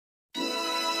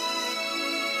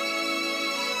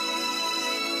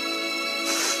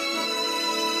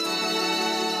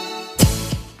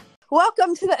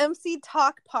Welcome to the MC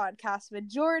Talk podcast with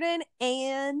Jordan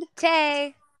and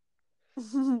Tay.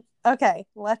 Okay,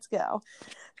 let's go.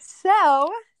 So,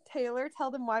 Taylor,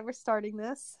 tell them why we're starting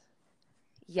this.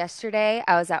 Yesterday,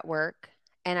 I was at work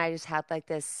and I just had like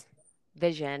this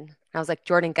vision. I was like,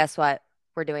 Jordan, guess what?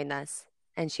 We're doing this.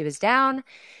 And she was down.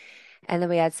 And then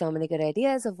we had so many good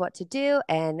ideas of what to do.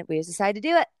 And we just decided to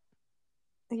do it.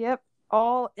 Yep,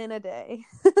 all in a day.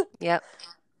 Yep.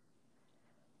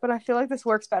 But I feel like this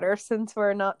works better since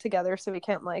we're not together, so we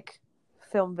can't like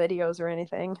film videos or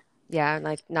anything, Yeah. And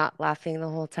like not laughing the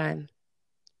whole time.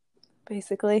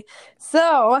 basically.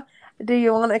 So, do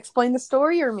you want to explain the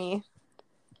story or me?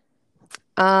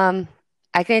 I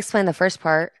can explain the first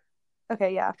part.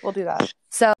 Okay, yeah, we'll do that.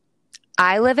 So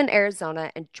I live in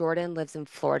Arizona and Jordan lives in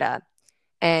Florida.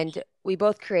 And we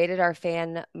both created our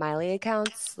fan Miley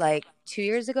accounts like 2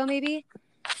 years ago, maybe.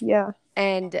 Yeah.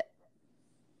 And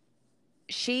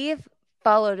she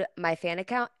followed my fan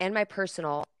account and my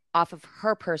personal off of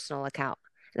her personal account.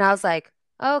 And I was like,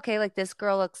 oh, okay, like this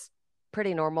girl looks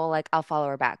pretty normal. Like I'll follow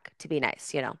her back to be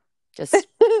nice, just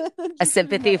a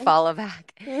sympathy follow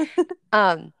back.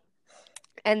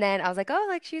 And then I was like, oh,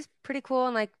 like she's pretty cool.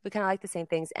 And like we kind of like the same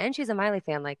things. And she's a Miley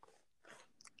fan. Like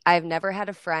I've never had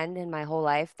a friend in my whole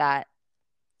life that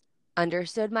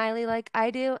understood Miley like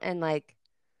I do. And like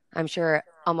I'm sure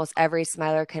almost every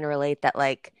Smiler can relate that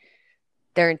like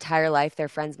their entire life their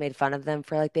friends made fun of them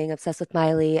for like being obsessed with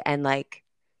Miley and like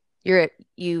you're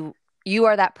you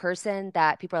are that person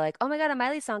that people are like, "Oh my God, a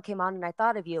Miley song came on and I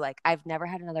thought of you." Like I've never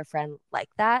had another friend like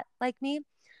that like me.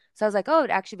 So I was like, "Oh, it'd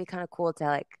actually be kind of cool to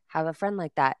like have a friend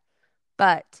like that."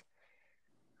 But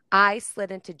I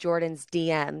slid into Jordan's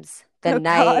DMs Oh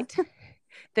God.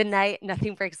 the night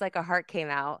Nothing Breaks Like a Heart came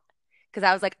out because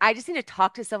I was like, I just need to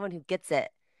talk to someone who gets it.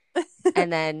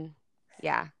 And then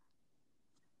yeah.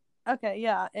 Okay,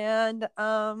 yeah. And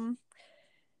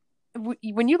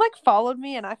when you like followed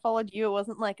me and I followed you, it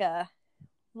wasn't like a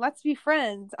let's be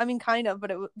friends. I mean, kind of,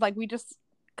 but it was like we just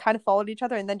kind of followed each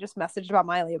other and then just messaged about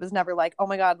Miley. It was never like, oh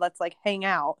my God, let's like hang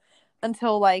out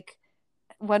until like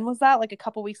when was that? Like a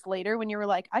couple weeks later when you were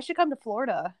like, I should come to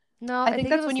Florida. No, I I think think it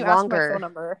that's when was you asked for my phone longer.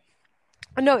 number.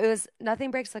 No, it was Nothing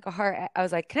Breaks Like a Heart. I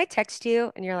was like, "Can I text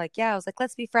you?" And you're like, "Yeah." I was like,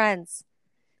 "Let's be friends."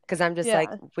 Because I'm just like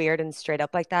Yeah. weird and straight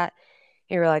up like that.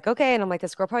 And you were like, "Okay." And I'm like,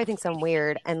 "This girl probably thinks I'm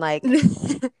weird." And like,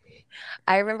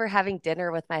 I remember having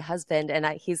dinner with my husband, and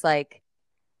he's like,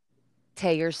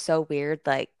 "Tay, you're so weird.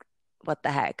 Like, what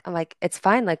the heck?" I'm like, "It's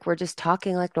fine. Like, we're just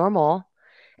talking like normal."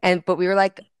 But we were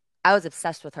like, I was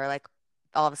obsessed with her, like,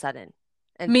 all of a sudden.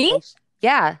 And Me? then,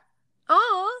 yeah.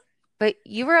 Oh, But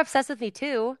you were obsessed with me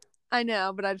too. I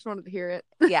know, but I just wanted to hear it.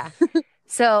 Yeah.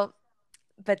 So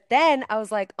but then I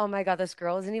was like, oh my God, this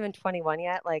girl isn't even 21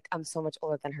 yet. Like, I'm so much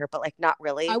older than her, but like, not I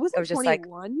really. It wasn't was just like,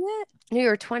 21 yet. no, you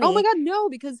were Oh my 20. God, no,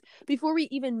 because before we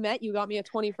even met, you got me a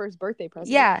 21st birthday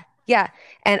present. Yeah. Yeah.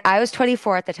 And I was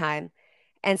 24 at the time.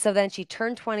 And so then she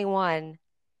turned 21.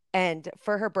 And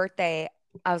for her birthday,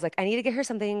 I was like, I need to get her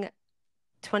something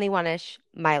 21-ish,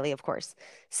 Miley, of course.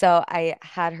 So I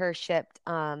had her shipped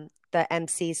the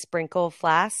MC Sprinkle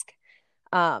flask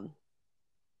um,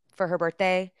 for her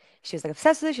birthday. She was like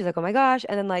obsessed with it. She was like, oh my gosh.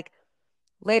 And then like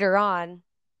later on,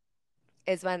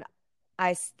 is when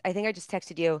I think I just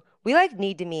texted you. We like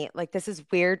need to meet. Like this is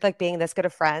weird, like being this good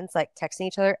of friends, like texting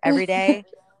each other every day,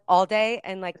 all day,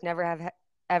 and like never have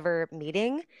ever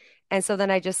meeting. And so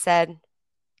then I just said,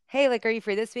 "Hey, like, are you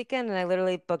free this weekend?" And I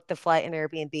literally booked the flight and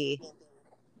Airbnb.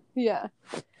 Yeah.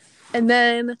 And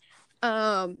then,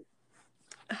 um,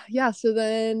 yeah, so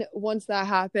then once that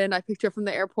happened, I picked her up from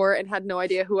the airport and had no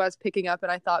idea who I was picking up.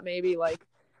 And I thought maybe, like,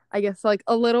 I guess, like,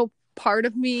 a little part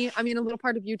of me, I mean, a little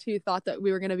part of you too, thought that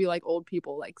we were going to be like old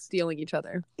people, like, stealing each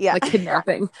other, Yeah. like,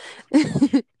 kidnapping.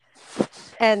 And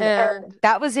And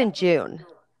that was in June.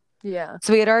 yeah.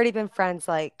 So we had already been friends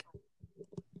like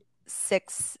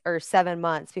 6 or 7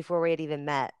 months before we had even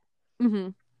met. Mm-hmm.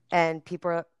 And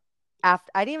people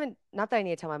after I didn't even not that I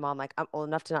need to tell my mom, like I'm old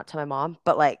enough to not tell my mom,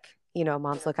 but like,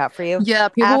 moms look out for you. Yeah,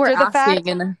 people were After the asking. fact,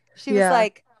 And she was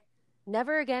like,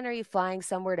 never again are you flying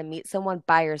somewhere to meet someone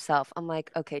by yourself. I'm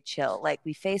like, okay, chill. Like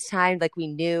we FaceTimed, like we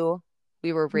knew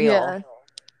we were real. yeah.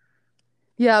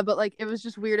 Yeah, but like it was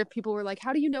just weird if people were like,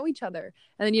 "How do you know each other?"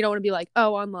 And then you don't want to be like,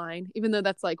 "Oh, online," even though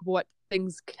that's like what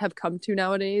things have come to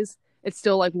nowadays. It's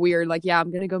still like weird. Like, yeah,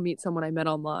 I'm gonna go meet someone I met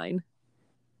online.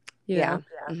 You Yeah.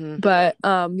 know. Hmm. But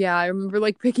yeah, I remember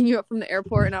like picking you up from the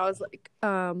airport, and I was like,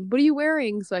 "What are you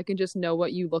wearing?" So I can just know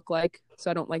what you look like, so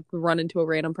I don't like run into a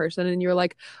random person. And you were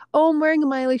like, "Oh, I'm wearing a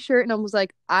Miley shirt," and I was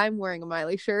like, "I'm wearing a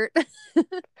Miley shirt."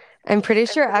 I'm pretty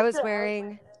sure I was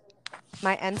wearing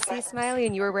my MC smiley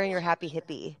and you were wearing your happy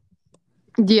hippie.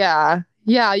 Yeah.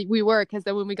 Yeah, we were because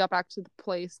then when we got back to the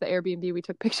place, the Airbnb, we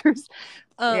took pictures.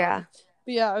 Yeah.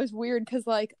 But yeah, it was weird because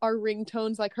like our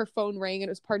ringtones, like her phone rang and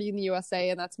it was Party in the USA,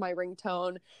 and that's my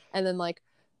ringtone. And then like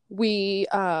we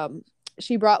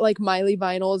she brought like Miley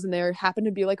vinyls, and there happened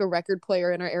to be like a record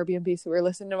player in our Airbnb, so we were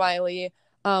listening to Miley.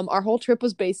 Our whole trip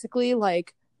was basically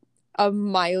like a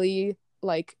Miley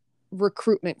like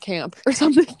recruitment camp or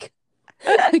something.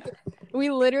 Like we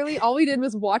literally all we did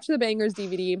was watch the Bangers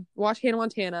DVD, watch Hannah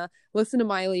Montana, listen to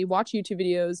Miley, watch YouTube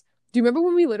videos. Do you remember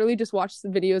when we literally just watched the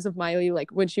videos of Miley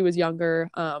like when she was younger,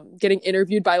 getting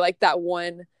interviewed by like that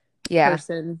one Yeah.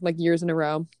 person like years in a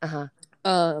row? Uh-huh.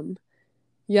 Um,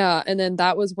 yeah, and then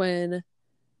that was when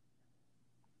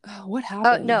what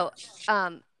Oh happened? no.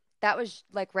 That was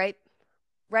like right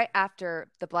after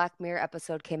the Black Mirror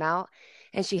episode came out,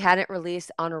 and she hadn't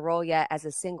released On a Roll yet as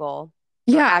a single,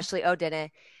 or Yeah, Ashley O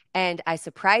didn't. And I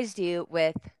surprised you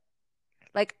with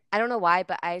like I don't know why,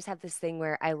 but I just have this thing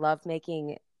where I love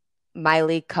making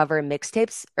Miley cover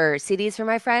mixtapes or CDs for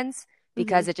my friends hmm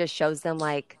because it just shows them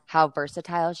like how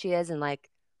versatile she is and like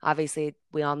obviously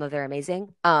we all know they're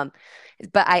amazing.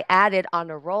 But I added On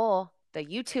a Roll the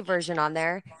YouTube version on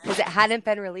there because it hadn't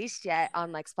been released yet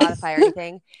on like Spotify or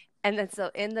anything. And then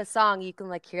so in the song you can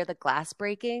like hear the glass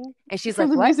breaking and she's from like,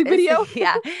 the "What music is video. this?"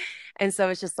 Yeah. And so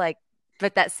it's just like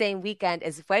but that same weekend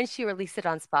is when she released it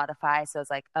on Spotify. So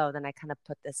it's like, oh, then I kind of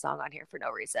put this song on here for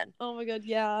no reason. Oh my god,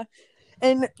 yeah.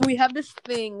 And we have this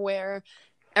thing where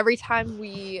every time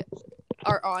we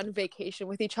are on vacation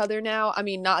with each other now. I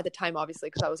mean, not at the time, obviously,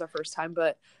 because that was our first time,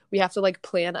 but we have to like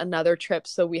plan another trip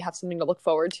so we have something to look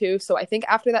forward to. So I think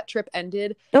after that trip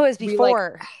ended, No, it was we like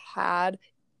before. had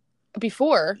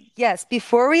before. Yes,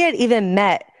 before we had even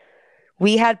met,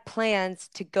 we had plans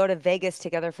to go to Vegas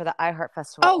together for the iHeart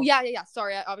Oh Festival. yeah, yeah, yeah.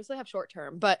 Sorry, I obviously have short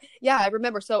term, but yeah, I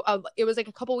remember. So it was like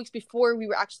a couple weeks before we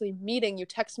were actually meeting. You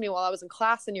texted me while I was in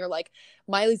class, and you're like,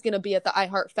 "Miley's gonna be at the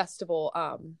iHeart Festival."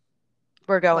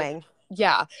 We're Like going.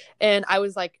 yeah, and I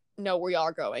was like, no, we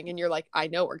are going, and you're like, I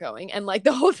know we're going, and like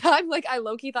the whole time like I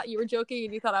low-key thought you were joking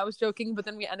and you thought I was joking, but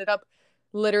then we ended up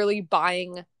literally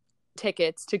buying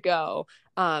tickets to go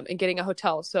and getting a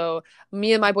hotel. So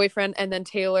me and my boyfriend and then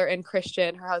Taylor and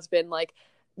Christian, her husband, like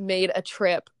made a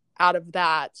trip out of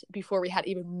that before we had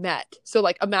even met. So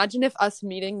like imagine if us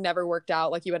meeting never worked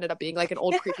out, like you ended up being like an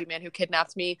old creepy man who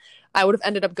kidnapped me. I would have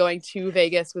ended up going to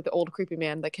Vegas with the old creepy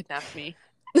man that kidnapped me.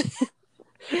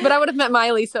 But I would have met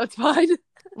Miley, so it's fine.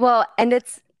 Well, and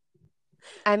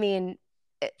I mean,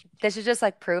 this is just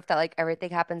like proof that like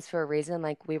everything happens for a reason.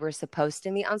 Like we were supposed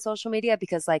to meet on social media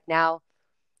because like now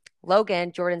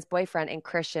Logan, Jordan's boyfriend, and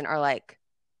Christian are like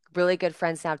really good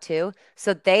friends now too.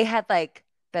 So they had like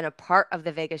been a part of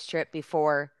the Vegas trip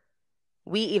before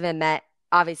we even met.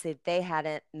 Obviously, they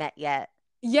hadn't met yet.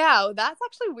 Yeah, that's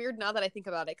actually weird now that I think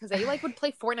about it because they like would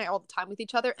play Fortnite all the time with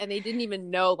each other and they didn't even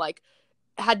know like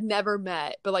had never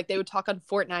met, but like they would talk on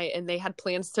Fortnite and they had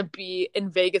plans to be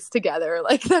in Vegas together.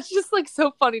 Like that's just like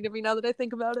so funny to me now that I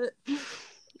think about it.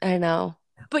 I know.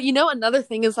 But you know, another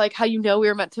thing is like how you know we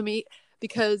were meant to meet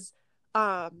because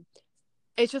um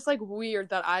it's just like weird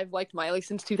that I've liked Miley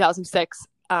since 2006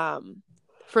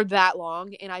 for that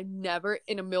long, and I never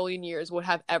in a million years would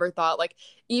have ever thought like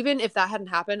even if that hadn't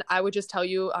happened, I would just tell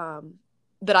you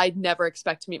that I'd never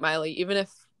expect to meet Miley. Even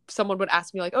if someone would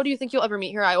ask me like, "Oh, do you think you'll ever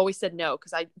meet her?" I always said no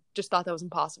because I just thought that was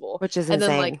impossible. Which is And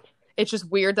then like insane. it's just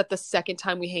weird that the second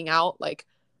time we hang out, like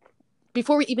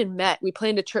before we even met, we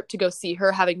planned a trip to go see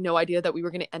her, having no idea that we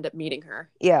were going to end up meeting her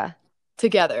Yeah.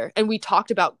 together. And we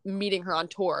talked about meeting her on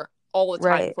tour all the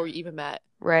time Right. before we even met.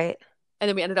 Right. And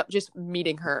then we ended up just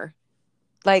meeting her.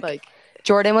 Like Like,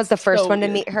 Jordan was the first so one to weird.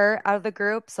 meet her out of the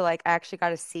group. So like I actually got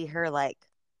to see her like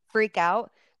freak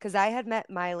out because I had met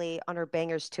Miley on her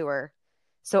Bangers tour.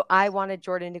 So I wanted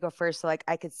Jordan to go first so like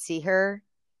I could see her.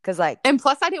 Cause like, And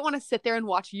plus, I didn't want to sit there and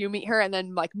watch you meet her and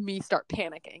then like me start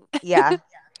panicking. yeah.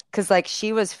 Cause like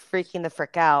she was freaking the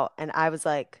frick out. And I was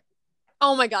like,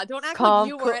 Oh my God, don't act like calm,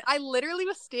 you cool. weren't. I literally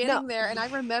was No, standing there and I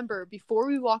remember before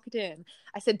we walked in,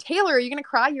 I said, Taylor, are you going to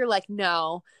cry? You're like,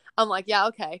 no. I'm like, yeah,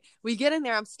 okay. We get in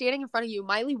there. I'm standing in front of you.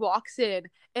 Miley walks in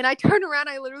and I turn around.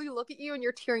 I literally look at you and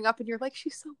you're tearing up and you're like,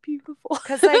 she's so beautiful.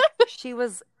 cause like she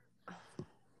was,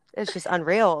 it's just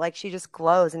unreal. Like she just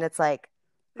glows and it's like,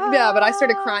 Yeah, but I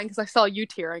started ah. crying because I saw you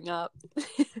tearing up.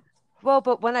 Well,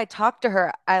 but when I talked to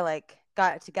her, I like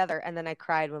got it together and then I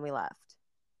cried when we left.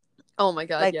 Oh my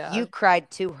God, Like yeah. you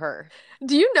cried to her.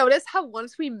 Do you notice how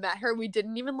once we met her, we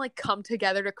didn't even like come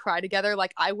together to cry together?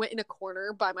 Like I went in a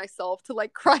corner by myself to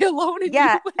like cry alone and you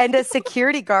Yeah, went and a too.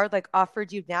 security guard like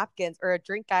offered you napkins or a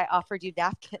drink guy offered you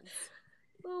napkins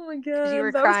Oh my because you God,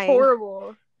 were that was crying.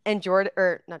 horrible. And Jordan,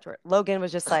 or not Jordan, Logan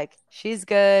was just like, she's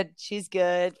good. She's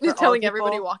good for all Telling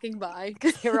everybody people walking by.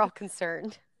 because they were all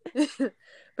concerned.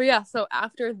 But yeah, so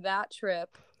after that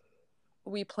trip,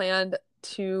 we planned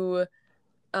to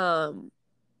um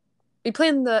we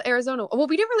planned the Arizona. Well,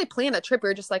 we didn't really plan a trip. We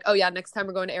were just like, oh yeah, next time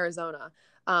we're going to Arizona.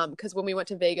 Because when we went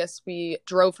to Vegas, we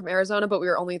drove from Arizona, but we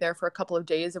were only there for a couple of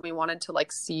days and we wanted to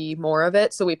like see more of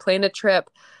it. So we planned a trip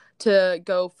to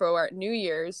go for our New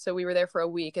Year's. So we were there for a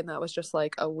week, and that was just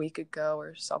like a week ago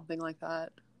or something like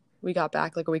that. We got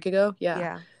back like a week ago.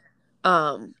 Yeah.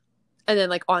 Yeah. And then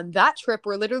like on that trip,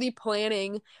 we're literally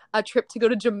planning a trip to go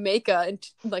to Jamaica in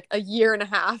like a year and a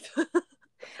half.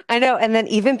 I know. And then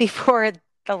even before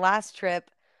the last trip,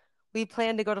 we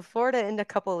planned to go to Florida in a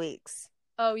couple weeks.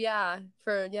 Oh yeah,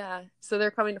 So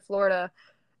they're coming to Florida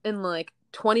in like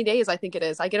 20 days, I think it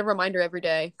is. I get a reminder every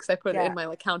day because I put it Yeah. in my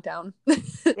like countdown.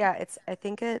 Yeah. I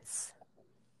think it's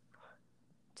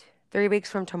 3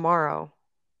 weeks from tomorrow.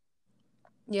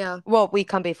 Yeah, Well, we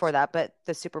come before that, but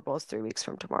the Super Bowl is 3 weeks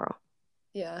from tomorrow.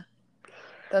 yeah.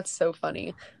 That's so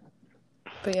funny.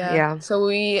 But yeah, Yeah. so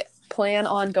we plan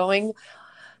on going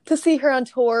to see her on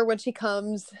tour when she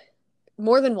comes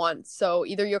more than once. So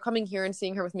either you're coming here and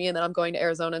seeing her with me, and then I'm going to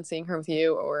Arizona and seeing her with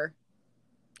you, or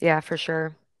Yeah, for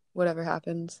sure. whatever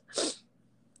happens.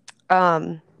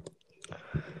 Um,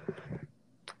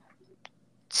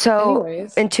 so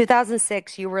Anyways, in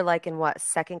 2006, you were like in what,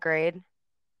 second grade?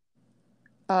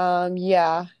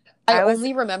 yeah. I I was,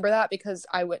 only remember that because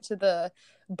I went to the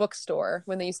bookstore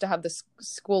when they used to have the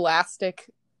Scholastic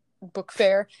book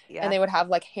fair, and yeah. they would have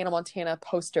like Hannah Montana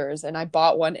posters, and I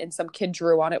bought one and some kid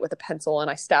drew on it with a pencil and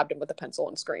I stabbed him with a pencil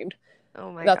and screamed.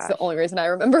 Oh my That's the gosh. only reason I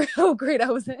remember how great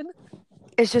I was in.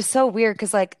 It's just so weird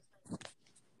because like,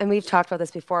 and we've talked about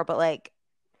this before, but like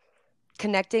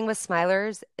connecting with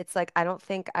Smilers, it's like I don't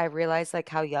think I realize like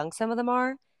how young some of them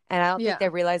are. And I don't think Yeah. they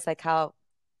realize like how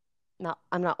not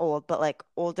I'm not old, but like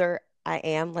older I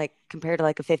am, like compared to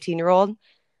like a 15-year-old.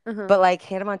 Uh-huh. But like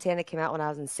Hannah Montana came out when I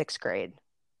was in sixth grade.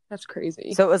 That's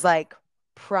crazy. So it was like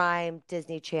prime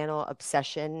Disney Channel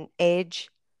obsession age.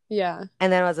 Yeah.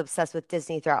 And then I was obsessed with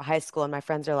Disney throughout high school. And my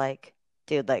friends are like,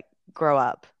 dude, like, grow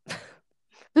up.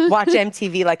 Watch But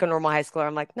MTV like a normal high schooler.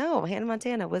 I'm like, no, Hannah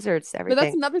Montana, Wizards, that's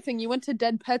everything. another thing. You went to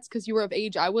Dead Pets because you were of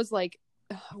age. I was like,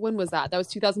 when was that? That was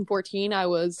 2014. I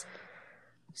was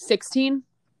 16,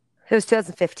 It was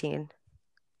 2015.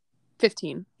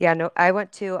 15. Yeah, no, I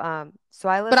went to so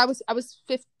I But lived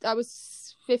I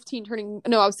was 15 turning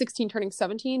no, I was 16 turning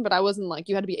 17, but I wasn't like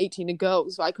you had to be 18 to go,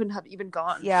 so I couldn't have even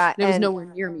gone. yeah, And it was nowhere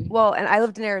near me. and I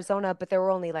lived in Arizona, but there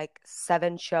were only like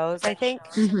 7 shows, I think.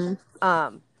 Mm-hmm.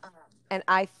 Um and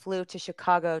I flew to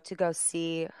Chicago to go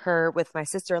see her with my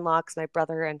sister-in-law because my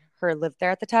brother and her lived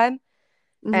there at the time.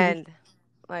 Mm-hmm. And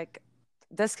like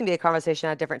this can be a conversation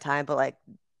at a different time, but like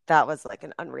that was like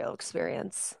an unreal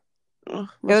experience. Oh, It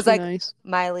must was be like nice.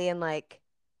 Miley and like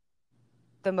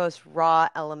the most raw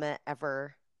element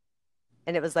ever.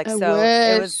 And it was like I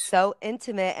it was wish so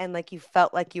intimate and like you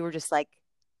felt like you were just like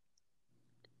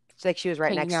she was right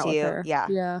hanging next out to with you. her. Yeah.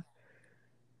 Yeah.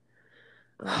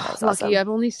 That was Lucky. awesome. I've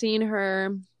only seen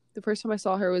her. The first time I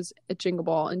saw her was at Jingle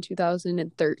Ball in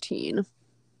 2013,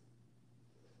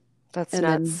 That's and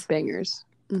then nuts. Bangers.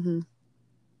 Mm-hmm.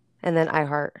 And then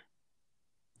iHeart.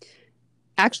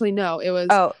 Actually, no, it was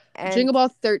Oh, and Jingle Ball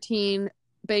 13,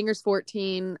 Bangers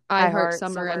 14, I Heart iHeart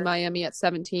Summer and Summer. Miami at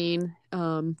 17,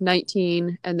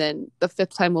 19, and then the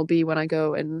fifth time will be when I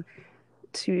go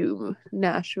to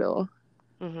Nashville,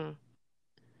 Hmm.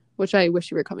 which I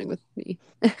wish you were coming with me.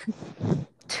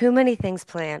 Too many things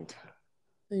planned.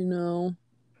 I know.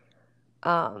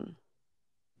 Um,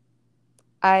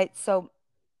 so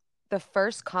the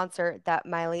first concert that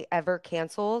Miley ever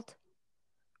canceled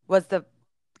was the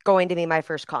going to be my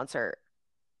first concert,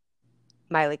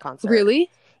 Miley concert. Really? I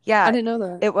Yeah, didn't know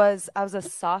that. I was a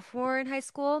sophomore in high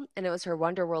school and it was her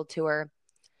Wonder World tour.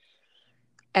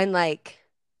 And like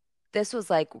this was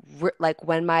like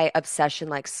when my obsession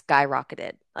like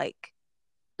skyrocketed, like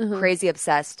Uh-huh. crazy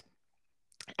obsessed.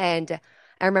 And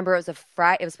I remember it was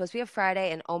supposed to be a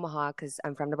Friday in Omaha because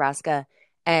I'm from Nebraska.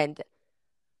 And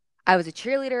I was a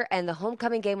cheerleader and the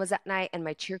homecoming game was that night. And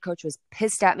my cheer coach was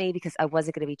pissed at me because I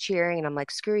wasn't going to be cheering. And I'm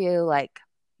like, screw you, like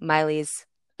Miley's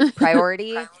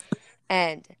priority.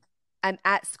 And I'm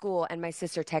at school and my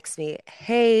sister texts me,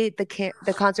 "Hey,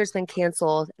 the concert's been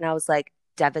canceled." And I was like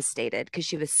devastated because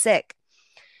she was sick.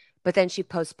 But then she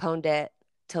postponed it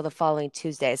till the following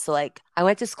Tuesday. So like I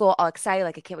went to school all excited,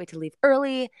 like I can't wait to leave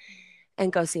early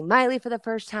and go see Miley for the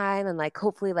first time and like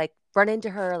hopefully like run into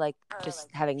her, like just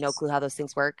having no clue how those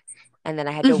things work. And then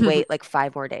I had to wait like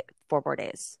 4 more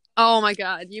days. Oh my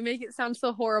God, you make it sound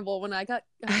so horrible. When I got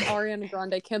Ariana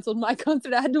Grande canceled my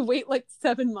concert, I had to wait like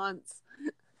 7 months.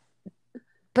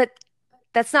 But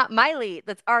that's not Miley.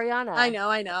 That's Ariana.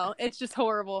 I know. It's just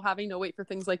horrible having to wait for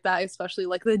things like that, especially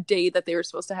like the day that they were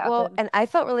supposed to Well, happen. and I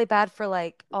felt really bad for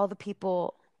like all the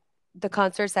people, the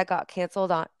concerts that got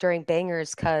canceled on during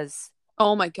Bangers because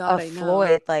Oh my God, of I know.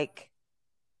 Floyd. Like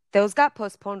those got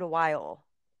postponed a while.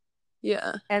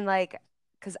 Yeah. And like,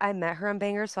 because I met her on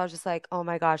Bangers, so I was just like, oh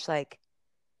my gosh, like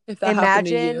If that happened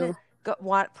to imagine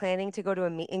you. planning to go to a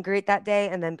meet and greet that day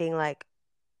and then being like,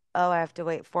 oh, I have to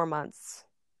wait 4 months.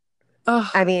 Ugh.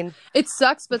 I mean, It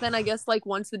sucks, but then I guess like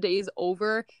once the day is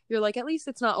over, you're like, at least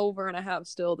it's not over and I have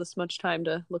still this much time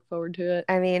to look forward to it.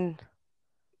 I mean,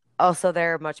 also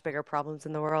there are much bigger problems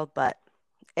in the world, but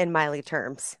in Miley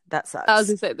terms, that I was sucks.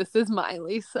 gonna say this is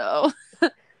Miley, so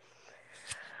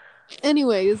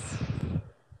anyways,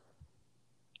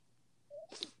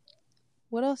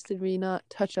 what else did we not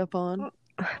touch up on?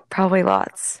 Probably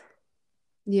lots.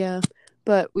 Yeah,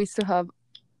 but we still have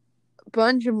a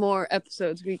bunch of more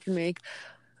episodes we can make.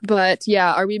 But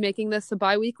yeah, are we making this a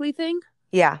bi-weekly thing?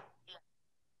 Yeah.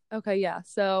 Okay, yeah.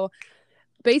 So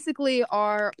basically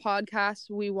our podcast,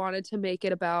 we wanted to make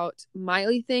it about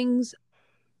Miley things,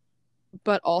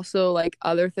 but also like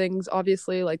other things,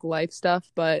 obviously, like life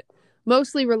stuff, but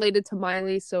mostly related to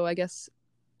Miley. So I guess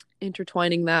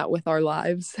intertwining that with our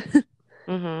lives,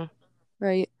 Mm-hmm.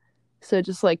 right? So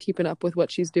just like keeping up with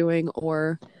what she's doing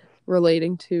or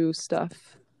relating to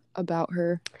stuff about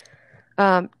her.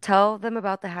 Tell them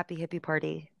about the Happy Hippie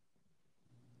Party.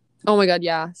 Oh my God,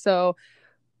 yeah. So,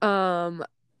 um,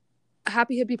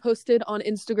 Happy Hippie posted on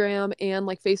Instagram and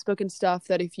like Facebook and stuff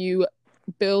that if you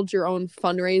build your own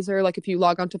fundraiser, like if you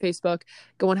log onto Facebook,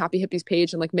 go on Happy Hippie's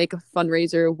page and like make a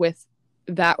fundraiser with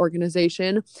that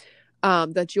organization,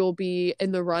 that you'll be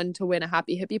in the run to win a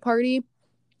Happy Hippie party.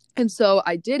 And so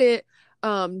I did it,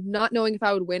 not knowing if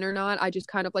I would win or not. I just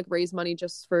kind of like raised money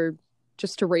just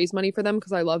to raise money for them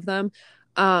because I love them.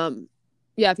 Um,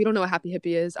 yeah, if you don't know what Happy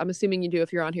Hippie is, I'm assuming you do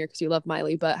if you're on here because you love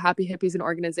Miley. But Happy Hippie is an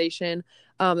organization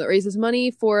that raises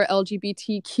money for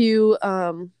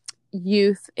LGBTQ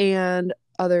youth and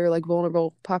other like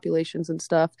vulnerable populations and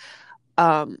stuff.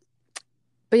 Um,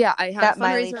 but yeah, I had a That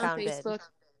Miley fundraiser on founded. Facebook.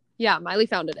 Yeah, Miley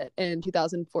founded it in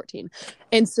 2014,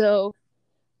 and so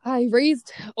I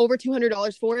raised over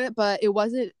 $200 for it, but it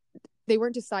wasn't. They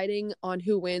weren't deciding on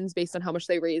who wins based on how much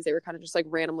they raised. They were kind of just like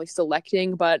randomly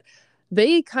selecting, but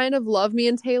they kind of love me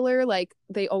and Taylor. Like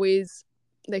they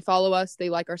follow us. They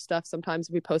like our stuff. Sometimes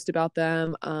we post about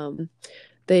them.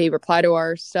 They reply to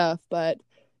our stuff, but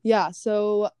yeah.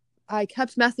 So I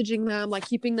kept messaging them, like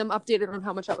keeping them updated on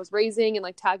how much I was raising and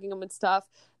like tagging them and stuff.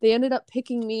 They ended up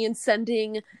picking me and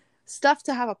sending stuff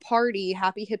to have a party,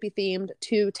 Happy Hippie themed,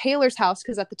 to Taylor's house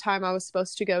because at the time I was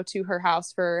supposed to go to her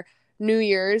house for New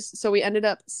Year's. So we ended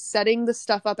up setting the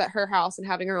stuff up at her house and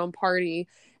having our own party.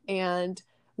 And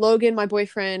Logan, my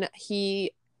boyfriend,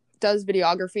 he does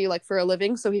videography like for a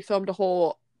living. So he filmed a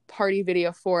whole party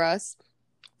video for us,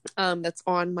 that's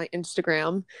on my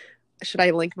Instagram. Should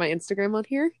I link my Instagram on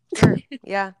here? Sure.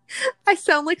 Yeah. I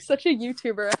sound like such a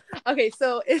YouTuber. Okay,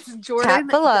 so it's Jordan Tap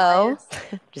below.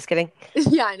 Gaius. Just kidding.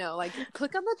 Yeah, I know. Like,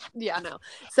 click on the. Yeah, no.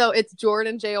 So it's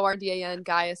Jordan Jordan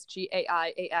Gaius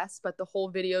Gaias, but the whole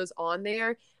video's on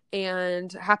there.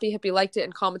 And Happy Hippie liked it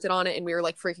and commented on it, and we were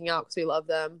like freaking out because we love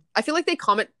them. I feel like they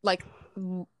comment like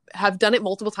have done it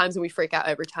multiple times, and we freak out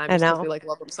every time I just because know. we like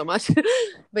love them so much.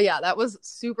 But yeah, that was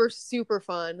super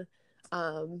fun.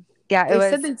 Yeah, it They was.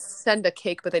 said they'd send a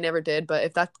cake, but they never did. But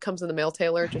if that comes in the mail,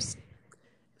 Taylor, just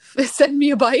send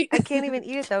me a bite. I can't even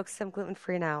eat it though because I'm gluten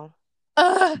free now.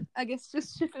 I guess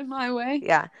just ship it my way.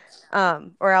 Yeah.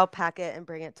 Or I'll pack it and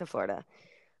bring it to Florida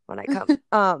when I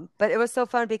come. But it was so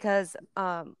fun because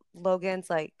Logan's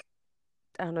like,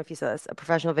 I don't know if you saw this, a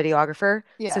professional videographer.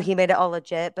 Yeah. So he made it all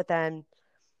legit, but then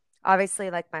obviously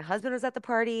like my husband was at the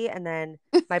party and then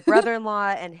my brother-in-law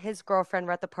and his girlfriend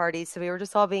were at the party. So we were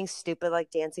just all being stupid, like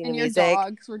dancing to And your music.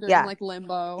 dogs were doing Yeah. like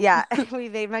limbo. Yeah. We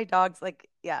made my dogs like,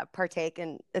 yeah, partake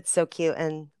and it's so cute.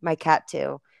 And my cat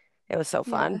too. It was so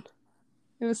fun.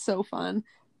 It was so fun.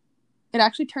 It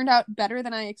actually turned out better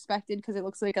than I expected because it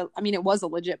looks like it was a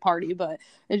legit party, but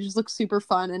it just looks super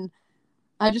fun. And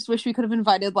I just wish we could have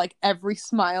invited like every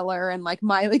Smiler and like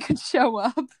Miley could show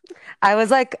up. I was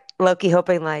like low-key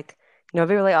hoping like, it'd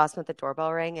be really awesome if the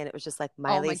doorbell rang and it was just like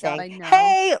Miley my God, saying, I know.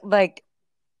 hey, like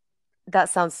that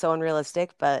sounds so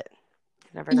unrealistic, but you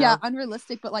never know. Yeah,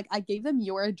 unrealistic, but like I gave them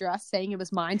your address saying it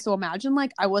was mine. So imagine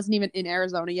like I wasn't even in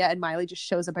Arizona yet and Miley just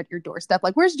shows up at your doorstep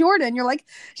like, where's Jordan? You're like,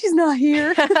 she's not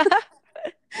here.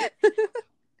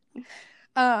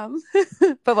 Um,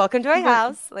 But welcome to my but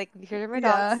house. Like, here are my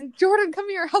yeah, dogs. Jordan, come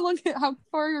here. How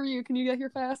far are you? Can you get here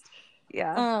fast?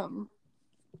 Yeah. Um,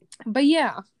 but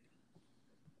yeah,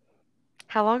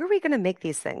 How long are we going to make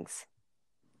these things?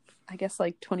 I guess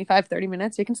like 25, 30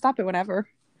 minutes. You can stop it whenever.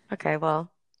 Okay, well,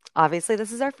 obviously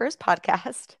this is our first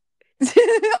podcast.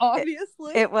 It,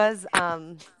 Obviously. it was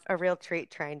a real treat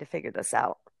trying to figure this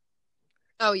out.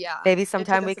 Oh yeah. Maybe It took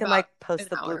sometime we us can about like an post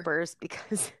the hour. bloopers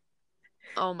because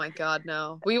Oh my god,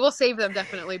 no. We will save them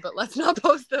definitely, but let's not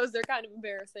post those. They're kind of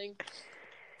embarrassing.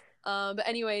 But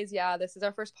anyways, yeah, this is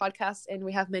our first podcast and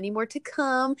we have many more to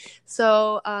come.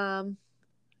 So,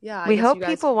 yeah, I we guess hope you guys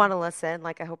people want to listen.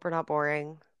 Like, I hope we're not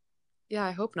boring. yeah,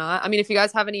 I hope not. I mean, if you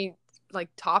guys have any like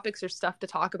topics or stuff to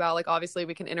talk about, like obviously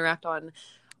we can interact on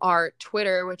our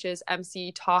Twitter, which is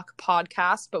MC Talk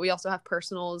Podcast, but we also have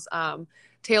personals.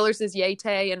 Taylor's is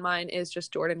Yaytay and mine is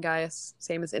just Jordan Gaius,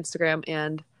 same as Instagram.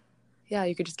 And yeah,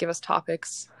 you could just give us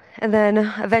topics. And then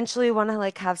eventually we want to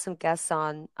like have some guests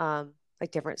on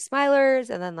like different smilers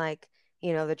and then like,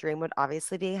 the dream would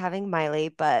obviously be having Miley,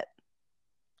 but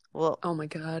well, Oh my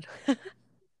god.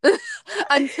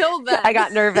 Until I then,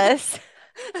 got nervous.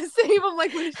 save them.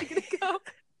 Like, when is she gonna go?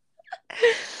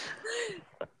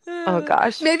 Oh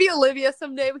gosh. Maybe Olivia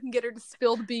someday. We can get her to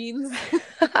spilled beans.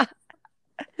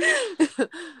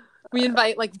 We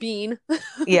invite like Bean.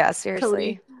 Yeah,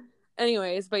 seriously. Cody.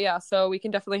 Anyways, but yeah, so we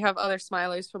can definitely have other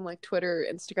smilers from like Twitter,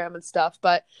 Instagram, and stuff.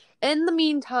 But in the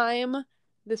meantime,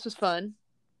 this was fun.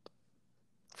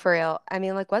 For real. I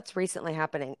mean, like, what's recently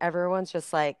happening? Everyone's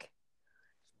just like,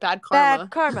 Bad bad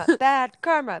karma. karma, bad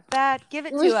karma, bad, give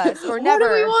it to us or What do we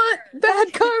never. want?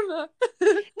 Bad karma.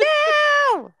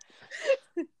 No!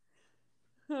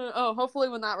 Oh, hopefully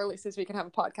when that releases, we can have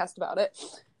a podcast about it.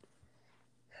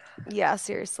 Yeah,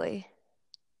 seriously.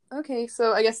 Okay,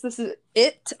 so I guess this is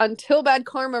it until Bad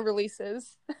Karma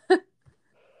releases.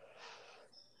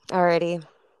 Alrighty.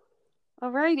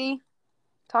 Alrighty.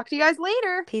 Talk to you guys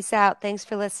later. Peace out. Thanks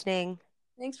for listening.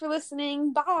 Thanks for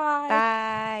listening. Bye.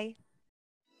 Bye.